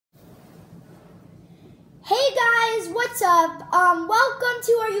guys, what's up? Welcome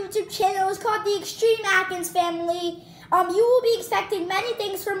to our YouTube channel. It's called the Extreme Atkins Family. You will be expecting many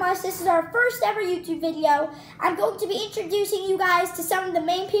things from us. This is our first ever YouTube video. I'm going to be introducing you guys to some of the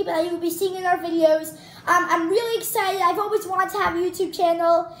main people that you will be seeing in our videos. I'm really excited. I've always wanted to have a YouTube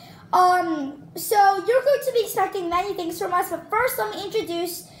channel. So you're going to be expecting many things from us, but first let me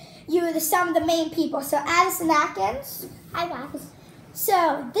introduce you to some of the main people. So Addison Atkins. Hi guys.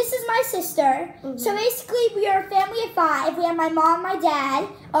 So this is my sister. So basically we are a family of 5. We have my mom, my dad.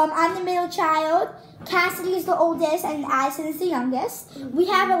 I'm the middle child. Cassidy is the oldest, and Addison is the youngest. We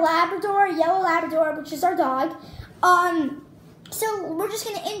have a Labrador, a yellow Labrador, which is our dog. So I'm just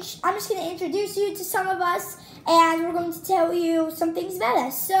gonna introduce you to some of us, and we're going to tell you some things about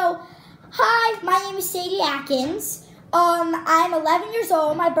us. So, hi, my name is Sadie Atkins. I'm 11 years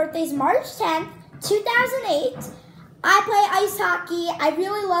old. My birthday is March 10th, 2008. I play ice hockey. I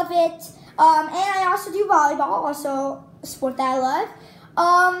really love it. And I also do volleyball, also a sport that I love.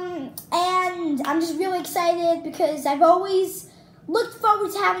 And I'm just really excited because I've always looked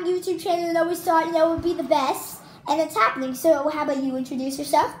forward to having a YouTube channel and always thought, it would be the best. And it's happening. So how about you introduce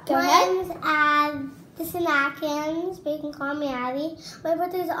yourself? Go ahead. My name is Addison Atkins, but you can call me Addie. My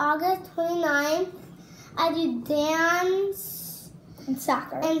birthday is August 29th. I do dance And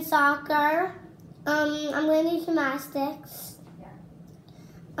soccer. I'm going to do gymnastics.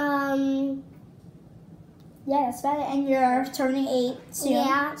 Yeah, that's about it. And you're turning 8 soon.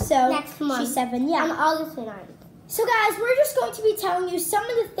 Yeah, so next month. She's 7, yeah. On August 29th. So guys, we're just going to be telling you some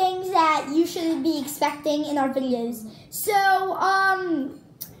of the things that you should be expecting in our videos. So,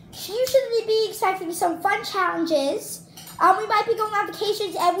 you should be expecting some fun challenges. We might be going on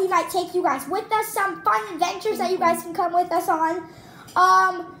vacations and we might take you guys with us. Some fun adventures that you guys can come with us on.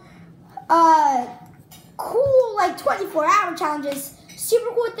 Cool, like 24-hour challenges.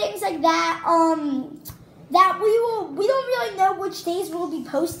 Super cool things like that. That we don't really know which days we'll be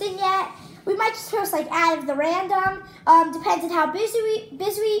posting yet. We might just post like out of the random. Depends on how busy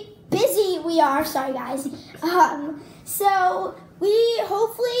we are. Sorry guys. So we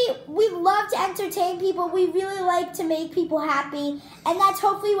love to entertain people. We really like to make people happy, and that's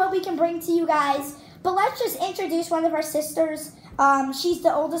hopefully what we can bring to you guys. But let's just introduce one of our sisters. She's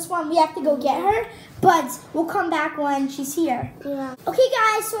the oldest one. We have to go get her, but we'll come back when she's here. Yeah. Okay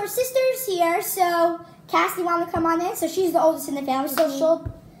guys, so our sister's here. So Cassidy wanted to come on in. So she's the oldest in the family. So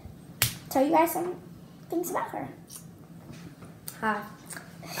she'll tell you guys some things about her. Hi.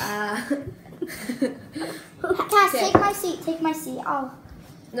 Cass, take my seat. Take my seat. Oh.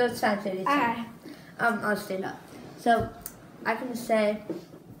 No, it's fine, Sadie. Alright. I'll stand up. So, I can say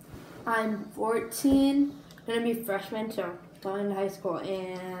I'm 14, gonna be a freshman, so going to high school,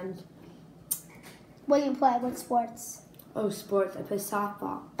 and What do you play? What sports? sports. I play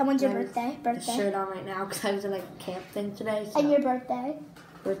softball. And when's your I have birthday? The shirt on right now because I was in like a camp thing today. So. And your birthday?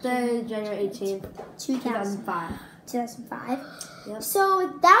 Birthday, January 18th, 2005. 2005. Yep. So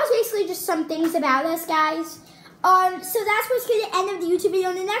that was basically just some things about us, guys. So that's what's going to end of the YouTube video.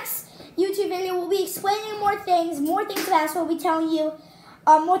 In the next YouTube video, we'll be explaining more things about us. We'll be telling you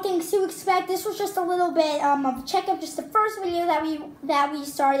more things to expect. This was just a little bit of a checkup, just the first video that we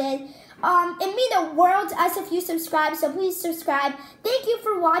started. It means the world to us if you subscribe, so please subscribe. Thank you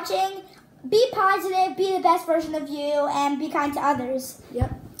for watching. Be positive, be the best version of you, and be kind to others.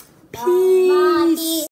 Yep. Peace.